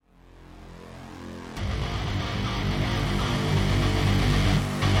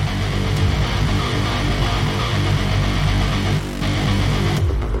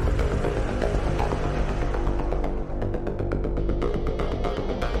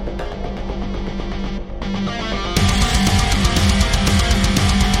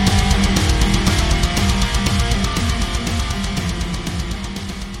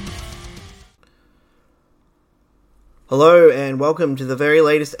and welcome to the very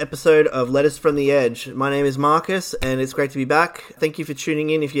latest episode of Letters from the Edge. My name is Marcus, and it's great to be back. Thank you for tuning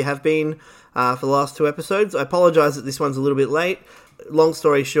in if you have been for the last two episodes. I apologise that this one's a little bit late. Long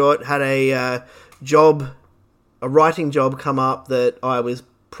story short, had a writing job come up that I was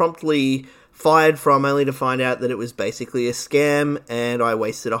promptly fired from, only to find out that it was basically a scam, and I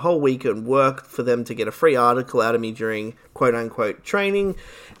wasted a whole week at work for them to get a free article out of me during quote-unquote training,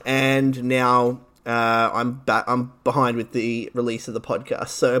 and now I'm behind with the release of the podcast.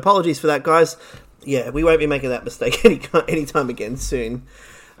 So apologies for that, guys. Yeah, we won't be making that mistake anytime again soon.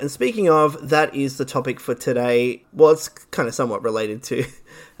 And speaking of, that is the topic for today. Well, it's kind of somewhat related to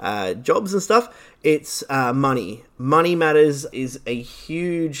jobs and stuff. It's money. Money matters is a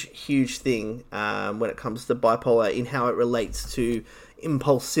huge, huge thing when it comes to bipolar in how it relates to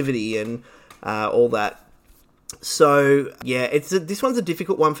impulsivity and all that. So, yeah, this one's a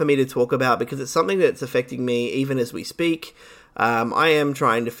difficult one for me to talk about because it's something that's affecting me even as we speak. I am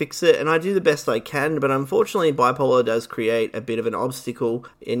trying to fix it, and I do the best I can, but unfortunately bipolar does create a bit of an obstacle.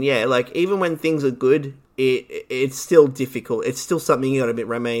 And yeah, like, even when things are good, it's still difficult. It's still something you gotta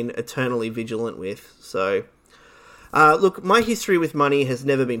remain eternally vigilant with. So, look, my history with money has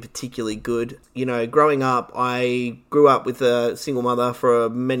never been particularly good. You know, growing up, I grew up with a single mother for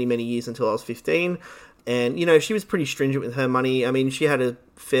many, many years until I was 15. And, you know, she was pretty stringent with her money. I mean, she had a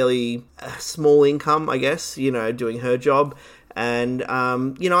fairly small income, I guess, you know, doing her job. And,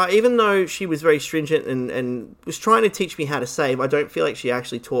 you know, even though she was very stringent and was trying to teach me how to save, I don't feel like she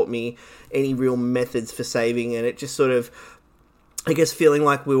actually taught me any real methods for saving. And it just sort of, I guess, feeling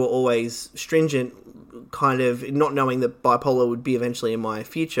like we were always stringent, kind of not knowing that bipolar would be eventually in my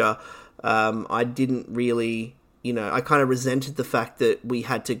future, I didn't really, you know, I kind of resented the fact that we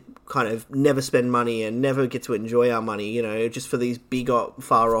had to kind of never spend money and never get to enjoy our money, you know, just for these big,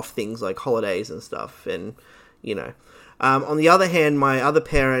 far off things like holidays and stuff. And, you know, on the other hand, my other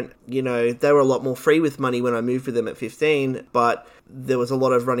parent, you know, they were a lot more free with money when I moved with them at 15, but there was a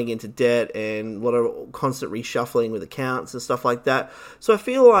lot of running into debt and a lot of constant reshuffling with accounts and stuff like that. So I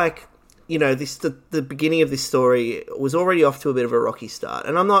feel like, you know, the beginning of this story was already off to a bit of a rocky start.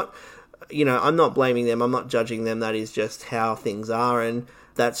 And I'm not blaming them, I'm not judging them, that is just how things are, and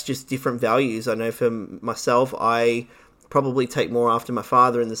that's just different values. I know for myself, I probably take more after my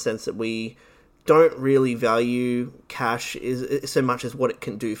father in the sense that we don't really value cash so much as what it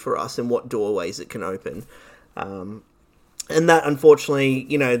can do for us and what doorways it can open. And that, unfortunately,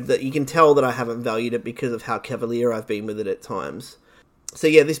 you know, that you can tell that I haven't valued it because of how cavalier I've been with it at times. So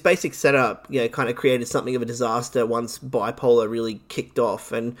yeah, this basic setup, you know, kind of created something of a disaster once bipolar really kicked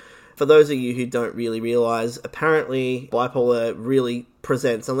off. And for those of you who don't really realize, apparently bipolar really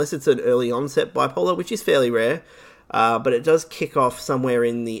presents, unless it's an early onset bipolar, which is fairly rare, but it does kick off somewhere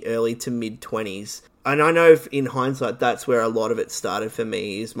in the early to mid-20s. And I know in hindsight, that's where a lot of it started for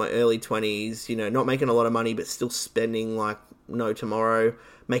me, is my early 20s, you know, not making a lot of money, but still spending like no tomorrow,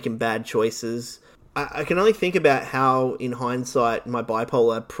 making bad choices. I can only think about how, in hindsight, my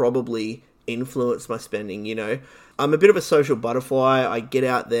bipolar probably influenced my spending, you know. I'm a bit of a social butterfly. I get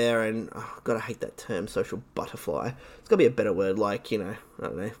out there and, God, I hate that term, social butterfly. It's got to be a better word, like, you know, I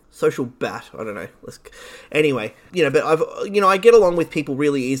don't know, social bat, I don't know. Anyway, you know, but I get along with people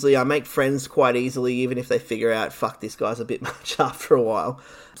really easily. I make friends quite easily, even if they figure out, fuck, this guy's a bit much after a while.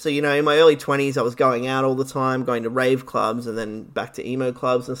 So, you know, in my early 20s, I was going out all the time, going to rave clubs and then back to emo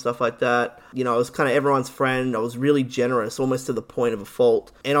clubs and stuff like that. You know, I was kind of everyone's friend. I was really generous, almost to the point of a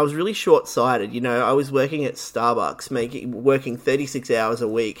fault. And I was really short-sighted. You know, I was working at Starbucks, working 36 hours a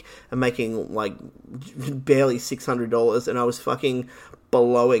week and making like barely $600. And I was fucking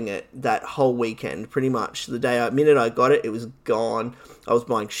blowing it that whole weekend, pretty much. The minute I got it, it was gone. I was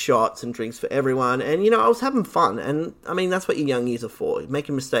buying shots and drinks for everyone, and, you know, I was having fun, and, I mean, that's what your young years are for,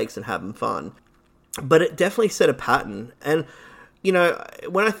 making mistakes and having fun. But it definitely set a pattern, and, you know,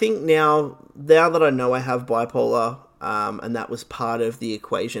 when I think now that I know I have bipolar, and that was part of the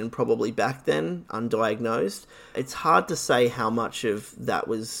equation probably back then, undiagnosed, it's hard to say how much of that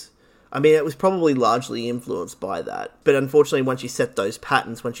was... I mean, it was probably largely influenced by that. But unfortunately, once you set those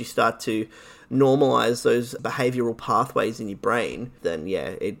patterns, once you start to normalize those behavioral pathways in your brain, then,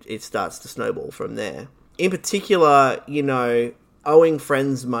 yeah, it starts to snowball from there. In particular, you know, owing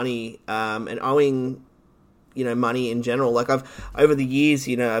friends money and owing, you know, money in general. Like, over the years,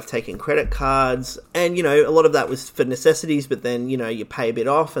 you know, I've taken credit cards, and, you know, a lot of that was for necessities, but then, you know, you pay a bit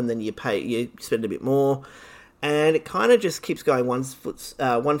off, and then you spend a bit more. And it kind of just keeps going one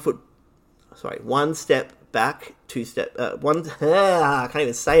step back, I can't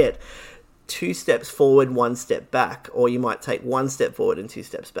even say it. 2 steps forward, 1 step back, or you might take 1 step forward and 2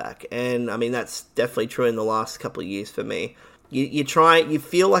 steps back. And I mean, that's definitely true in the last couple of years for me. You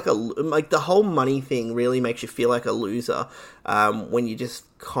feel like the whole money thing really makes you feel like a loser when you're just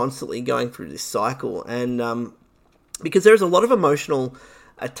constantly going through this cycle. And because there's a lot of emotional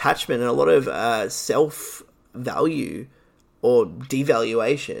attachment and a lot of self-value or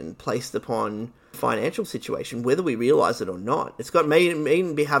devaluation placed upon financial situation, whether we realize it or not. It's got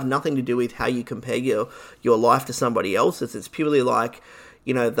may have nothing to do with how you compare your life to somebody else's. It's purely like,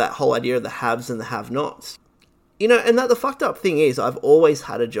 that whole idea of the haves and the have-nots. And that the fucked up thing is, I've always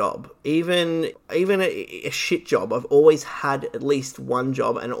had a job, even a shit job. I've always had at least one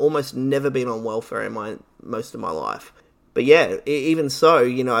job, and almost never been on welfare in most of my life. But yeah, even so,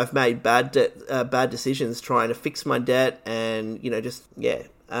 I've made bad decisions trying to fix my debt, and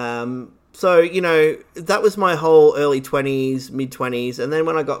So, that was my whole early 20s, mid 20s, and then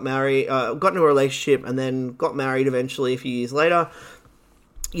when I got married, got into a relationship, and then got married eventually a few years later.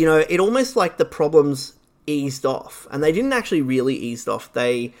 It almost like the problems eased off, and they didn't actually really ease off.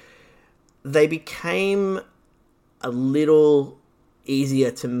 They became a little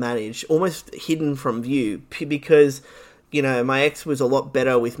easier to manage, almost hidden from view, because my ex was a lot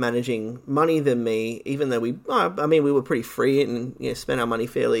better with managing money than me, even though we were pretty free and spent our money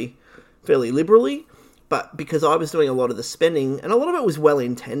fairly liberally. But because I was doing a lot of the spending, and a lot of it was well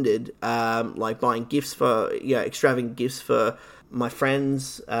intended, like buying gifts for extravagant gifts for my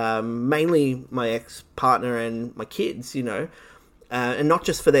friends, mainly my ex-partner and my kids, and not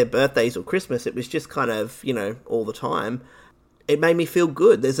just for their birthdays or Christmas. It was just kind of, all the time. It made me feel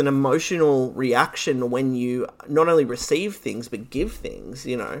good. There's an emotional reaction when you not only receive things, but give things,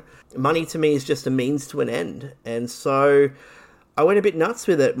 Money to me is just a means to an end. And so I went a bit nuts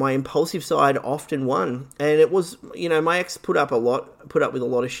with it. My impulsive side often won. And it was, my ex put up with a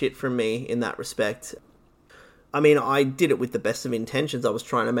lot of shit from me in that respect. I mean, I did it with the best of intentions. I was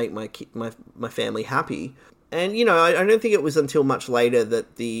trying to make my family happy. And, I don't think it was until much later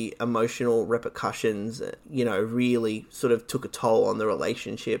that the emotional repercussions, really sort of took a toll on the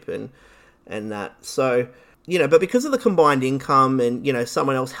relationship and that. So, but because of the combined income and,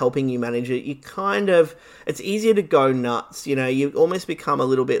 someone else helping you manage it, it's easier to go nuts. You almost become a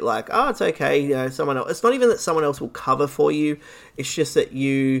little bit like, oh, it's okay. Someone else, it's not even that someone else will cover for you. It's just that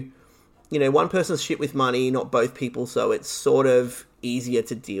one person's shit with money, not both people, so it's sort of easier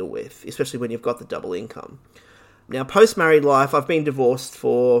to deal with, especially when you've got the double income. Now, post-married life, I've been divorced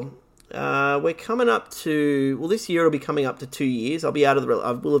for, we're coming up to, this year it'll be coming up to 2 years. I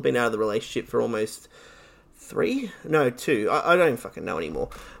will have been out of the relationship for almost 2. I don't even fucking know anymore.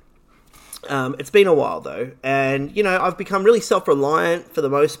 It's been a while though, and I've become really self-reliant for the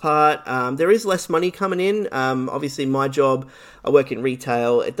most part. There is less money coming in. Obviously my job, I work in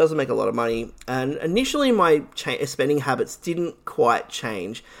retail, it doesn't make a lot of money, and initially my spending habits didn't quite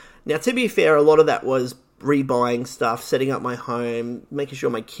change. Now, to be fair, a lot of that was rebuying stuff, setting up my home, making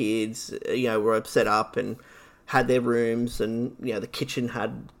sure my kids were set up and had their rooms, and the kitchen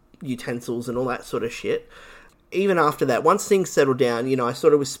had utensils and all that sort of shit. Even after that, once things settled down, I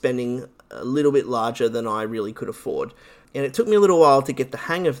sort of was spending a little bit larger than I really could afford. And it took me a little while to get the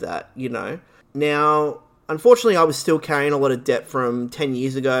hang of that, Now, unfortunately, I was still carrying a lot of debt from 10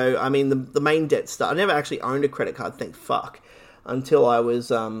 years ago. I mean, the main debt I never actually owned a credit card, thank fuck, until I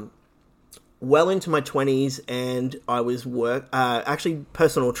was well into my 20s, and I was actually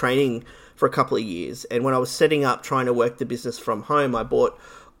personal training for a couple of years. And when I was setting up, trying to work the business from home, I bought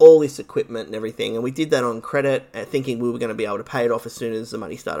all this equipment and everything, and we did that on credit, thinking we were going to be able to pay it off as soon as the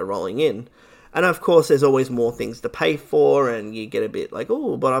money started rolling in. And of course, there's always more things to pay for, and you get a bit like,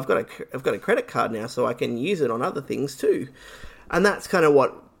 oh, but I've got a credit card now, so I can use it on other things too. And that's kind of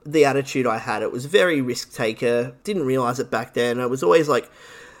what the attitude I had. It was very risk taker. Didn't realize it back then. I was always like,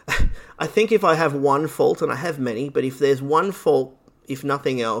 I think if I have one fault, and I have many, but if there's one fault, if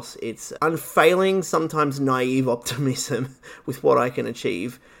nothing else, it's unfailing, sometimes naive optimism with what I can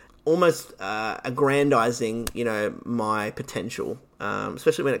achieve. Almost aggrandizing, my potential,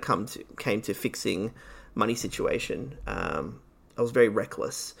 especially when it came to fixing money situation. I was very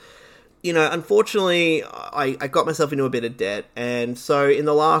reckless. Unfortunately, I got myself into a bit of debt, and so in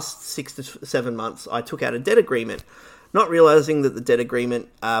the last 6 to 7 months, I took out a debt agreement, not realizing that the debt agreement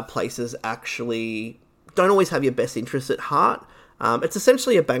places actually don't always have your best interests at heart. It's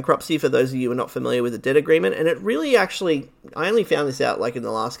essentially a bankruptcy for those of you who are not familiar with the debt agreement, and it really actually, I only found this out like in the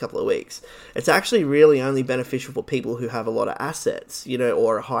last couple of weeks, it's actually really only beneficial for people who have a lot of assets,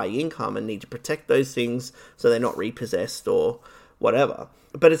 or a high income and need to protect those things so they're not repossessed or whatever.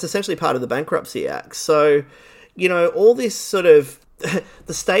 But it's essentially part of the Bankruptcy Act. So, all this sort of,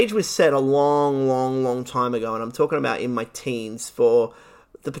 the stage was set a long, long, long time ago, and I'm talking about in my teens, for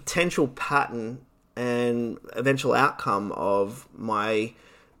the potential pattern and eventual outcome of my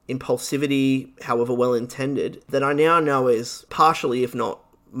impulsivity, however well intended, that I now know is partially, if not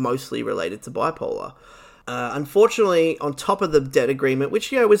mostly, related to bipolar. Unfortunately, on top of the debt agreement,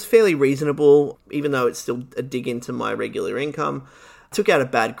 which, was fairly reasonable, even though it's still a dig into my regular income, took out a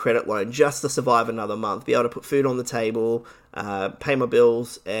bad credit loan just to survive another month, be able to put food on the table, pay my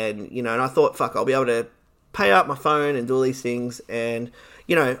bills, and I thought, fuck, I'll be able to pay up my phone and do all these things, and,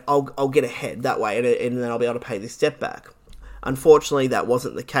 I'll get ahead that way, and then I'll be able to pay this debt back. Unfortunately, that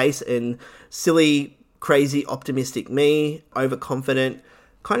wasn't the case, and silly, crazy, optimistic me, overconfident,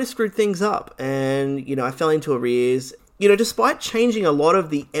 kind of screwed things up, and, I fell into arrears. Despite changing a lot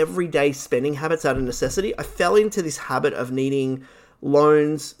of the everyday spending habits out of necessity, I fell into this habit of needing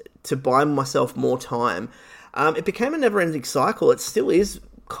loans to buy myself more time. It became a never-ending cycle. It still is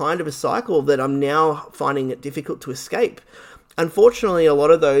kind of a cycle that I'm now finding it difficult to escape. Unfortunately, a lot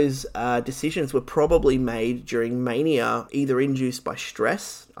of those decisions were probably made during mania, either induced by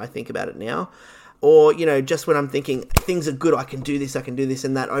stress, I think about it now, or, just when I'm thinking, things are good, I can do this,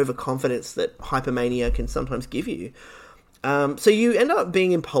 and that overconfidence that hypermania can sometimes give you. So you end up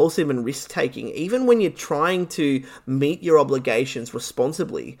being impulsive and risk-taking, even when you're trying to meet your obligations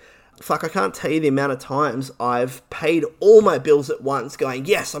responsibly. Fuck, I can't tell you the amount of times I've paid all my bills at once, going,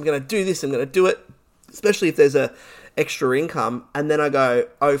 yes, I'm going to do this, I'm going to do it, especially if there's a extra income, and then I go,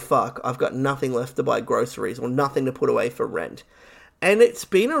 oh fuck, I've got nothing left to buy groceries or nothing to put away for rent. And it's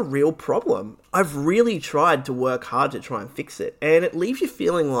been a real problem. I've really tried to work hard to try and fix it, and it leaves you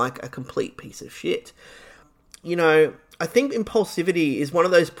feeling like a complete piece of shit. I think impulsivity is one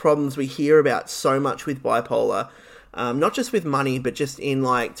of those problems we hear about so much with bipolar, not just with money, but just in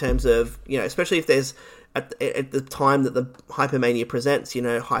terms of, especially if there's at the time that the hypermania presents,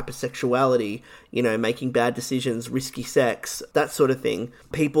 hypersexuality, making bad decisions, risky sex, that sort of thing.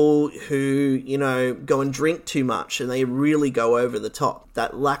 People who, go and drink too much and they really go over the top.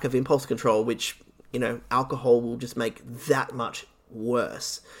 That lack of impulse control, which, alcohol will just make that much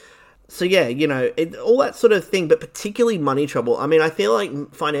worse. So yeah, all that sort of thing, but particularly money trouble. I mean, I feel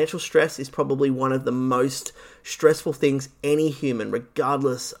like financial stress is probably one of the most stressful things any human,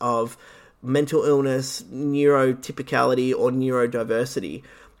 regardless of mental illness, neurotypicality, or neurodiversity.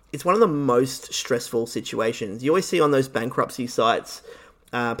 It's one of the most stressful situations. You always see on those bankruptcy sites,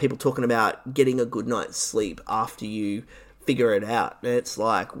 people talking about getting a good night's sleep after you figure it out. And it's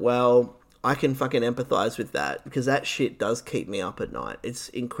like, well, I can fucking empathize with that, because that shit does keep me up at night. It's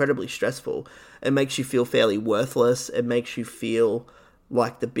incredibly stressful. It makes you feel fairly worthless. It makes you feel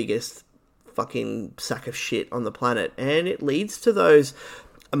like the biggest fucking sack of shit on the planet. And it leads to those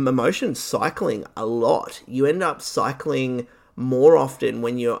emotions cycling a lot. You end up cycling more often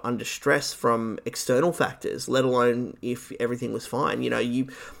when you're under stress from external factors, let alone if everything was fine.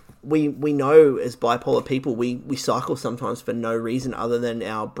 We know as bipolar people, we cycle sometimes for no reason other than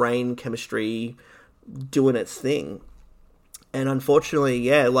our brain chemistry doing its thing. And unfortunately,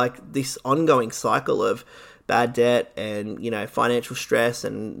 this ongoing cycle of bad debt and, financial stress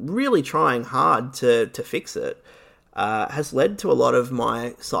and really trying hard to fix it has led to a lot of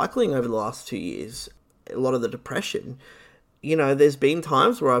my cycling over the last 2 years, a lot of the depression. There's been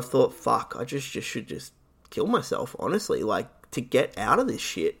times where I've thought, fuck, I just should just kill myself, honestly, to get out of this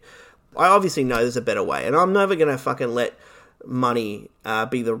shit. I obviously know there's a better way, and I'm never going to fucking let money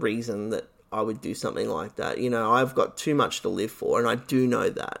be the reason that I would do something like that. I've got too much to live for, and I do know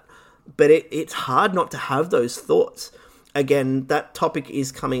that. But it's hard not to have those thoughts. Again, that topic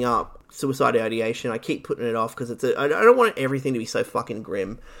is coming up, suicide ideation. I keep putting it off because I don't want everything to be so fucking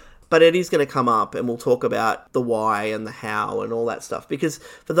grim. But it is going to come up, and we'll talk about the why and the how and all that stuff. Because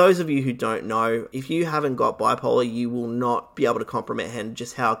for those of you who don't know, if you haven't got bipolar, you will not be able to comprehend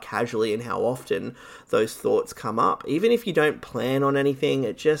just how casually and how often those thoughts come up. Even if you don't plan on anything,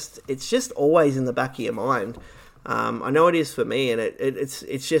 it's just always in the back of your mind. I know it is for me, and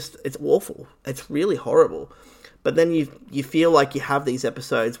it's awful. It's really horrible. But then you feel like you have these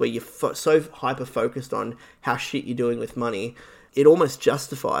episodes where you're so hyper-focused on how shit you're doing with money, it almost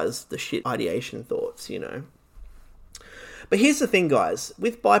justifies the shit ideation thoughts, But here's the thing, guys.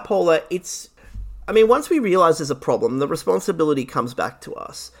 With bipolar, once we realize there's a problem, the responsibility comes back to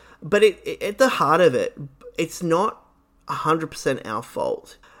us. But at the heart of it, it's not 100% our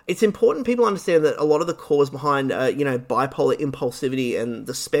fault. It's important people understand that a lot of the cause behind, bipolar impulsivity and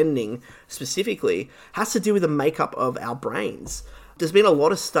the spending specifically has to do with the makeup of our brains. There's been a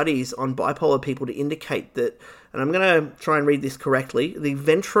lot of studies on bipolar people to indicate that, and I'm going to try and read this correctly, the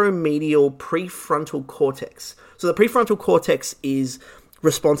ventromedial prefrontal cortex. So the prefrontal cortex is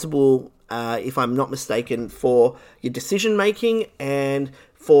responsible, if I'm not mistaken, for your decision-making and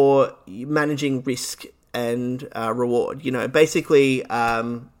for managing risk and reward. Basically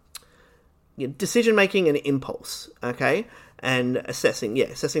decision making and impulse, okay, and assessing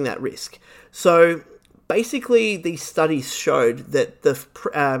that risk. So basically, these studies showed that the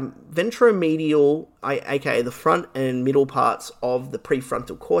ventromedial, aka the front and middle parts of the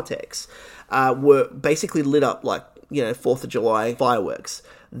prefrontal cortex, were basically lit up like 4th of July fireworks.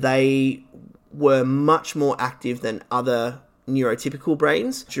 They were much more active than other neurotypical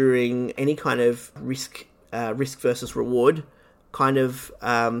brains during any kind of risk versus reward kind of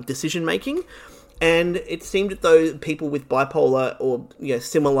decision making. And it seemed that though people with bipolar or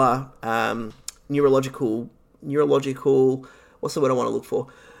similar neurological, what's the word I want to look for?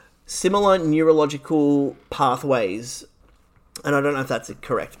 Similar neurological pathways, and I don't know if that's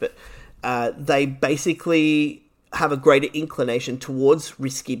correct, but they basically have a greater inclination towards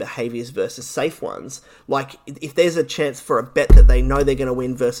risky behaviors versus safe ones. Like, if there's a chance for a bet that they know they're going to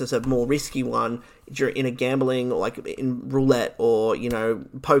win versus a more risky one in a gambling, or like in roulette or,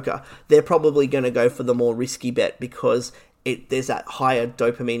 poker, they're probably going to go for the more risky bet because there's that higher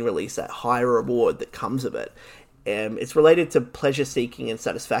dopamine release, that higher reward that comes of it. It's related to pleasure seeking and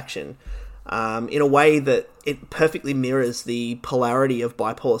satisfaction. In a way that it perfectly mirrors the polarity of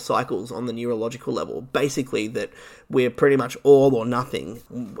bipolar cycles on the neurological level. Basically, that we're pretty much all or nothing,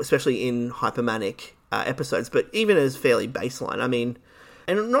 especially in hypomanic episodes, but even as fairly baseline.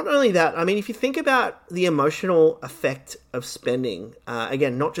 And not only that, if you think about the emotional effect of spending,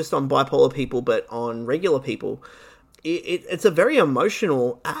 again, not just on bipolar people, but on regular people, it's a very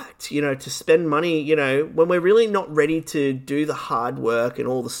emotional act, to spend money, when we're really not ready to do the hard work and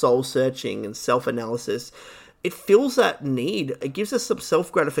all the soul searching and self-analysis. It fills that need. It gives us some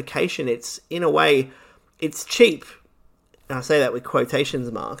self-gratification. It's, in a way, it's cheap. And I say that with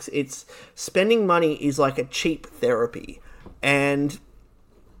quotations marks. Spending money is like a cheap therapy. And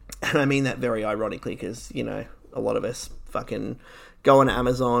I mean that very ironically because, a lot of us fucking go on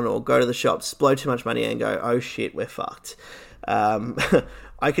Amazon or go to the shops, blow too much money and go, oh shit, we're fucked.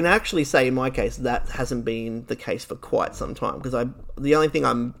 I can actually say in my case that hasn't been the case for quite some time, because the only thing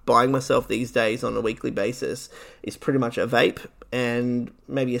I'm buying myself these days on a weekly basis is pretty much a vape and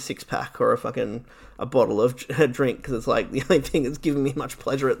maybe a 6-pack or a bottle of a drink, because it's like the only thing that's giving me much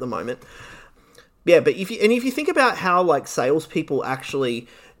pleasure at the moment. Yeah, but if you think about how like salespeople actually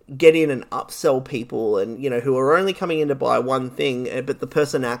get in and upsell people and, who are only coming in to buy one thing, but the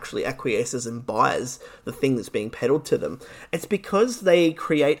person actually acquiesces and buys the thing that's being peddled to them. It's because they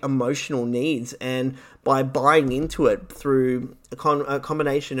create emotional needs, and by buying into it through a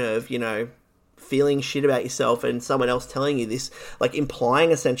combination of, feeling shit about yourself and someone else telling you this, like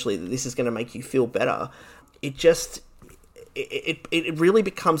implying essentially that this is going to make you feel better, it really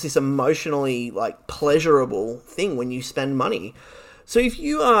becomes this emotionally like pleasurable thing when you spend money. So if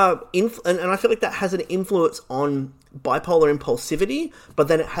you are, and I feel like that has an influence on bipolar impulsivity, but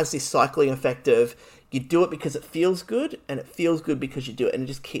then it has this cycling effect of you do it because it feels good, and it feels good because you do it, and it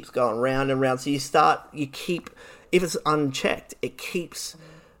just keeps going round and round. So if it's unchecked, it keeps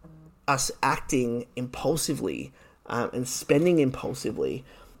us acting impulsively and spending impulsively.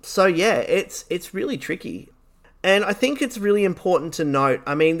 So yeah, it's really tricky. And I think it's really important to note,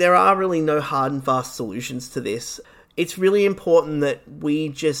 there are really no hard and fast solutions to this. It's really important that we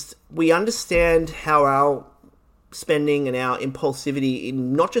understand how our spending and our impulsivity,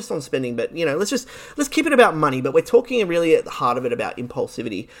 not just on spending, but, let's keep it about money, but we're talking really at the heart of it about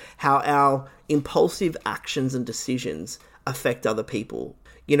impulsivity, how our impulsive actions and decisions affect other people.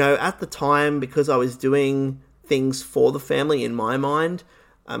 At the time, because I was doing things for the family in my mind,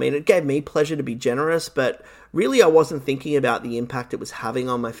 it gave me pleasure to be generous, but really I wasn't thinking about the impact it was having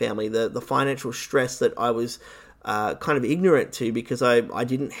on my family, the financial stress that I was kind of ignorant to, because I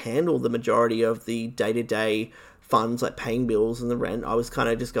didn't handle the majority of the day-to-day funds like paying bills and the rent. I was kind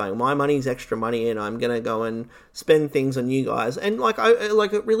of just going, my money's extra money and I'm going to go and spend things on you guys. And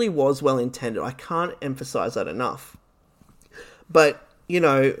it really was well intended. I can't emphasize that enough. But,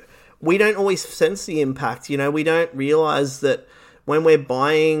 we don't always sense the impact. We don't realize that when we're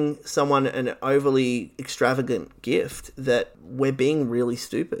buying someone an overly extravagant gift that we're being really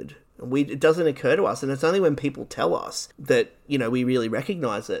stupid. It doesn't occur to us, and it's only when people tell us that, we really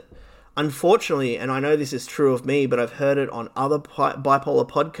recognize it. Unfortunately, and I know this is true of me, but I've heard it on other bipolar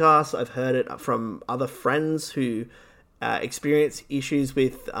podcasts, I've heard it from other friends who experience issues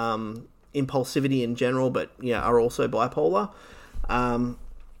with impulsivity in general, but are also bipolar.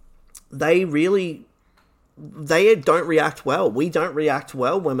 They don't react well. We don't react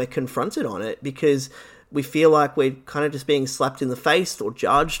well when we're confronted on it, because we feel like we're kind of just being slapped in the face or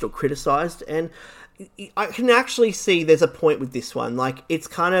judged or criticized. And, I can actually see there's a point with this one. Like, it's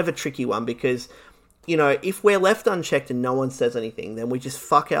kind of a tricky one because, you know, if we're left unchecked and no one says anything, then we just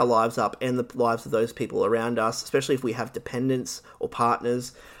fuck our lives up and the lives of those people around us, especially if we have dependents or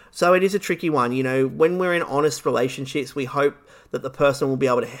partners. So it is a tricky one. You know, when we're in honest relationships, we hope that the person will be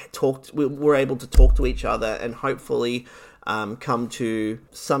able to we're able to talk to each other and hopefully come to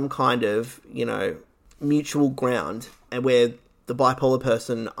some kind of, you know, mutual ground, and where the bipolar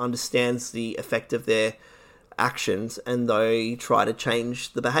person understands the effect of their actions and they try to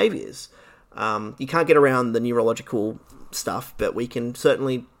change the behaviors. You can't get around the neurological stuff, but we can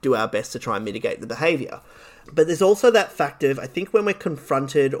certainly do our best to try and mitigate the behavior. But there's also that fact of, I think when we're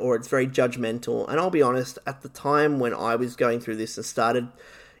confronted or it's very judgmental, and I'll be honest, at the time when I was going through this and started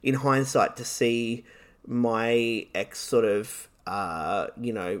in hindsight to see my ex sort of,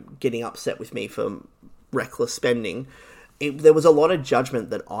 you know, getting upset with me for reckless spending, there was a lot of judgment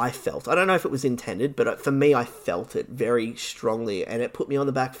that I felt. I don't know if it was intended, but for me, I felt it very strongly, and it put me on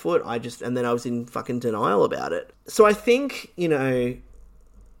the back foot. And then I was in fucking denial about it. So I think, you know,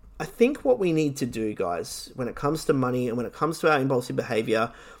 I think what we need to do, guys, when it comes to money and when it comes to our impulsive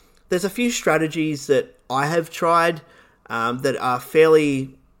behavior, there's a few strategies that I have tried that are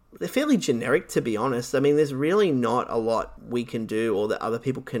fairly generic, to be honest. I mean, there's really not a lot we can do or that other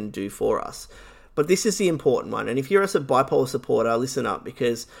people can do for us. But this is the important one. And if you're a bipolar supporter, listen up,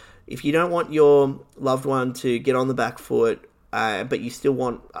 because if you don't want your loved one to get on the back foot, but you still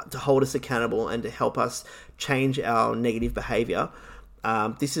want to hold us accountable and to help us change our negative behavior,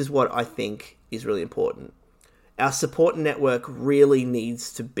 this is what I think is really important. Our support network really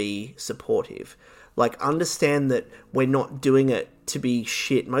needs to be supportive. Like, understand that we're not doing it to be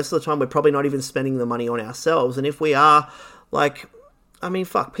shit. Most of the time, we're probably not even spending the money on ourselves. And if we are, like, I mean,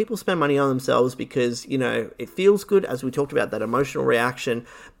 fuck, people spend money on themselves because, you know, it feels good, as we talked about, that emotional reaction,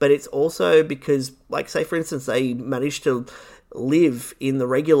 but it's also because, like, say, for instance, they manage to live in the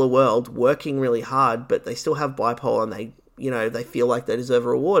regular world working really hard, but they still have bipolar and they, you know, they feel like they deserve a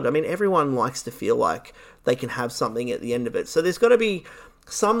reward. I mean, everyone likes to feel like they can have something at the end of it. So there's got to be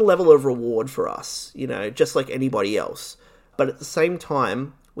some level of reward for us, you know, just like anybody else. But at the same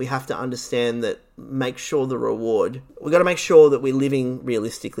time, we have to understand that we've got to make sure that we're living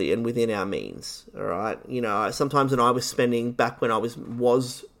realistically and within our means, all right? You know, sometimes when I was spending, back when I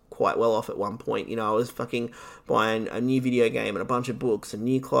was quite well off at one point, you know, I was fucking buying a new video game and a bunch of books and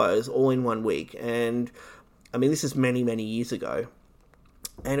new clothes all in 1 week. And, I mean, this is many, many years ago.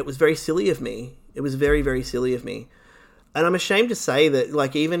 And it was very silly of me. It was very, very silly of me. And I'm ashamed to say that,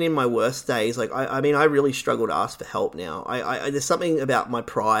 like, even in my worst days, like, I mean, I really struggle to ask for help now. There's something about my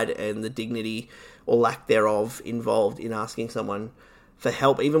pride and the dignity or lack thereof involved in asking someone for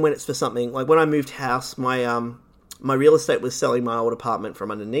help, even when it's for something, like when I moved house, my real estate was selling my old apartment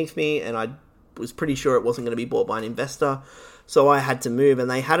from underneath me, and I was pretty sure it wasn't going to be bought by an investor. So I had to move, and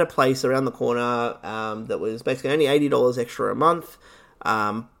they had a place around the corner that was basically only $80 extra a month,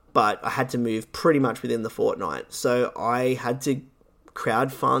 but I had to move pretty much within the fortnight. So I had to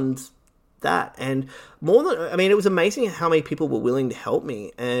crowdfund that. And it was amazing how many people were willing to help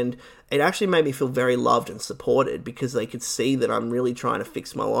me. And it actually made me feel very loved and supported because they could see that I'm really trying to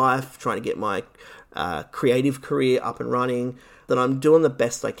fix my life, trying to get my creative career up and running, that I'm doing the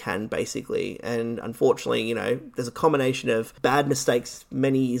best I can, basically. And unfortunately, you know, there's a combination of bad mistakes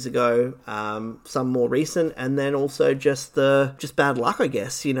many years ago, some more recent, and then also just bad luck, I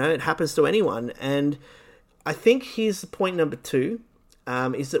guess. You know, it happens to anyone. And I think here's point number 2,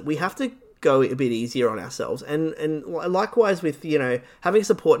 is that we have to go a bit easier on ourselves. And likewise with, you know, having a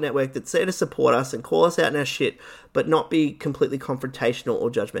support network that's there to support us and call us out in our shit, but not be completely confrontational or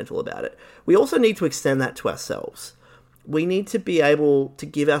judgmental about it. We also need to extend that to ourselves. We need to be able to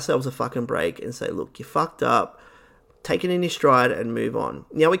give ourselves a fucking break and say, look, you fucked up, take it in your stride and move on.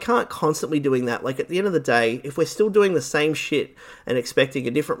 Now, we can't constantly doing that. Like, at the end of the day, if we're still doing the same shit and expecting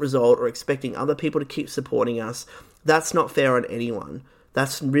a different result or expecting other people to keep supporting us, that's not fair on anyone.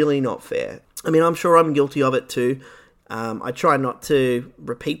 That's really not fair. I mean, I'm sure I'm guilty of it too. I try not to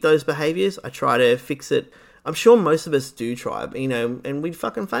repeat those behaviors. I try to fix it. I'm sure most of us do try, you know, and we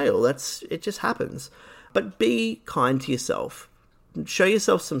fucking fail. It just happens. But be kind to yourself. Show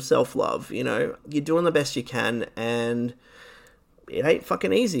yourself some self-love, you know. You're doing the best you can, and it ain't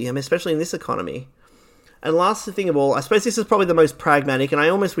fucking easy, I mean, especially in this economy. And last thing of all, I suppose this is probably the most pragmatic, and I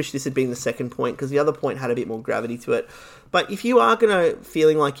almost wish this had been the second point, because the other point had a bit more gravity to it. But if you are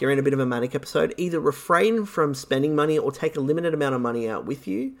feeling like you're in a bit of a manic episode, either refrain from spending money or take a limited amount of money out with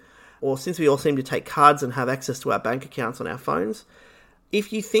you, or since we all seem to take cards and have access to our bank accounts on our phones,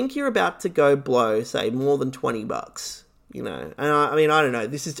 if you think you're about to go blow, say, more than $20, you know. And I mean, I don't know.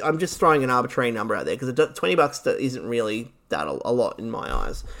 I'm just throwing an arbitrary number out there because $20 isn't really that a lot in my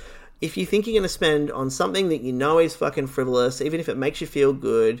eyes. If you think you're going to spend on something that you know is fucking frivolous, even if it makes you feel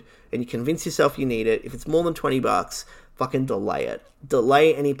good and you convince yourself you need it, if it's more than $20, fucking delay it.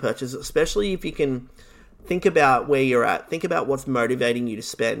 Delay any purchase, especially if you can think about where you're at. Think about what's motivating you to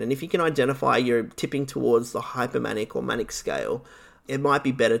spend. And if you can identify you're tipping towards the hypomanic or manic scale, it might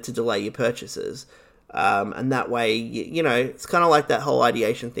be better to delay your purchases. And that way, you know, it's kind of like that whole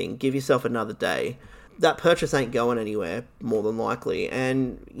ideation thing. Give yourself another day. That purchase ain't going anywhere, more than likely.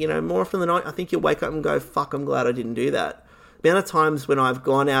 And, you know, more often than not, I think you'll wake up and go, fuck, I'm glad I didn't do that. The amount of times when I've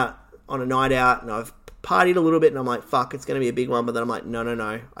gone out on a night out and I've partied a little bit and I'm like, fuck, it's going to be a big one. But then I'm like, no,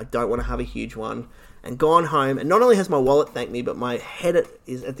 I don't want to have a huge one. And gone home, and not only has my wallet thanked me, but my head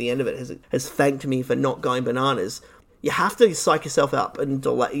is at the end of it has thanked me for not going bananas. You have to psych yourself up and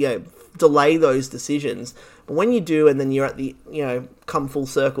delay those decisions. But when you do, and then you're at the, you know, come full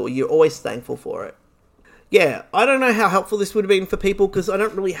circle, you're always thankful for it. Yeah, I don't know how helpful this would have been for people because I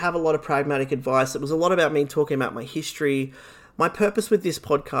don't really have a lot of pragmatic advice. It was a lot about me talking about my history. My purpose with this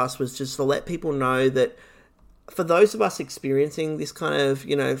podcast was just to let people know that for those of us experiencing this kind of,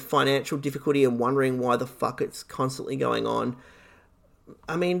 you know, financial difficulty and wondering why the fuck it's constantly going on,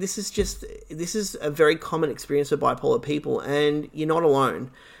 I mean, this is a very common experience for bipolar people, and you're not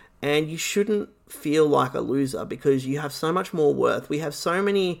alone. And you shouldn't feel like a loser because you have so much more worth. We have so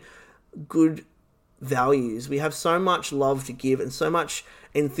many good values. We have so much love to give and so much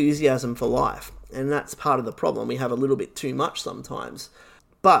enthusiasm for life. And that's part of the problem. We have a little bit too much sometimes.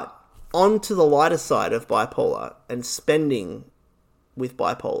 But on to the lighter side of bipolar and spending with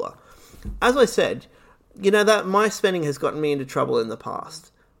bipolar. As I said, you know, that my spending has gotten me into trouble in the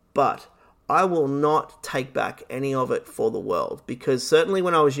past, but I will not take back any of it for the world, because certainly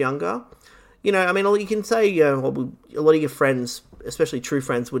when I was younger, you know, I mean, you can say, you know, a lot of your friends, especially true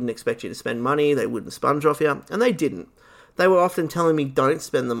friends, wouldn't expect you to spend money, they wouldn't sponge off you, and they didn't. They were often telling me, don't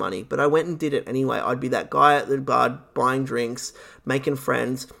spend the money, but I went and did it anyway. I'd be that guy at the bar buying drinks, making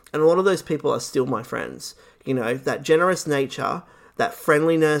friends, and a lot of those people are still my friends. You know, that generous nature, that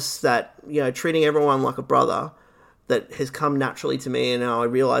friendliness, that, you know, treating everyone like a brother that has come naturally to me, and now I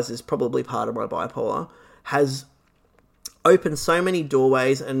realize is probably part of my bipolar, has opened so many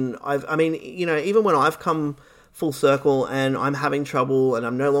doorways. And I mean, you know, even when I've come full circle and I'm having trouble and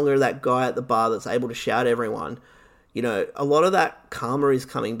I'm no longer that guy at the bar that's able to shout at everyone, you know, a lot of that karma is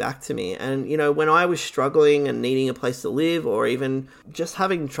coming back to me. And, you know, when I was struggling and needing a place to live or even just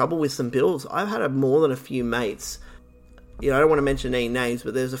having trouble with some bills, I've had more than a few mates. You know, I don't want to mention any names,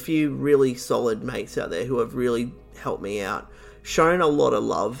 but there's a few really solid mates out there who have really helped me out, shown a lot of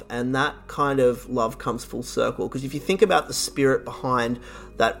love, and that kind of love comes full circle. Because if you think about the spirit behind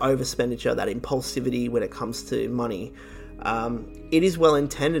that overexpenditure, that impulsivity when it comes to money, it is well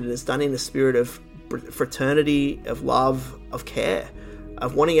intended and it's done in a spirit of fraternity, of love, of care,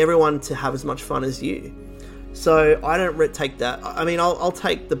 of wanting everyone to have as much fun as you. So I don't take that. I mean, I'll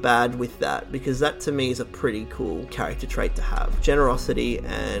take the bad with that, because that to me is a pretty cool character trait to have. Generosity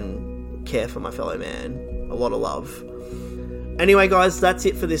and care for my fellow man. A lot of love. Anyway, guys, that's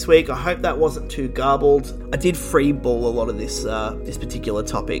it for this week. I hope that wasn't too garbled. I did freeball a lot of this particular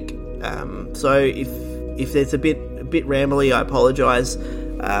topic. So if there's a bit rambly, I apologise.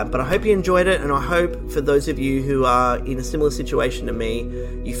 But I hope you enjoyed it, and I hope for those of you who are in a similar situation to me,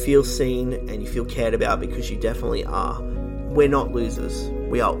 you feel seen and you feel cared about, because you definitely are. We're not losers.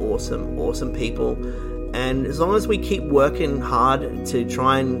 We are awesome, awesome people. And as long as we keep working hard to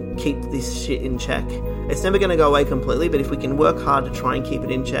try and keep this shit in check, it's never going to go away completely, but if we can work hard to try and keep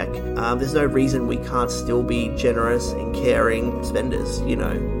it in check, there's no reason we can't still be generous and caring spenders, you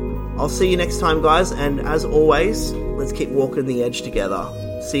know. I'll see you next time, guys, and as always, let's keep walking the edge together.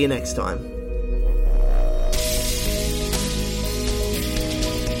 See you next time.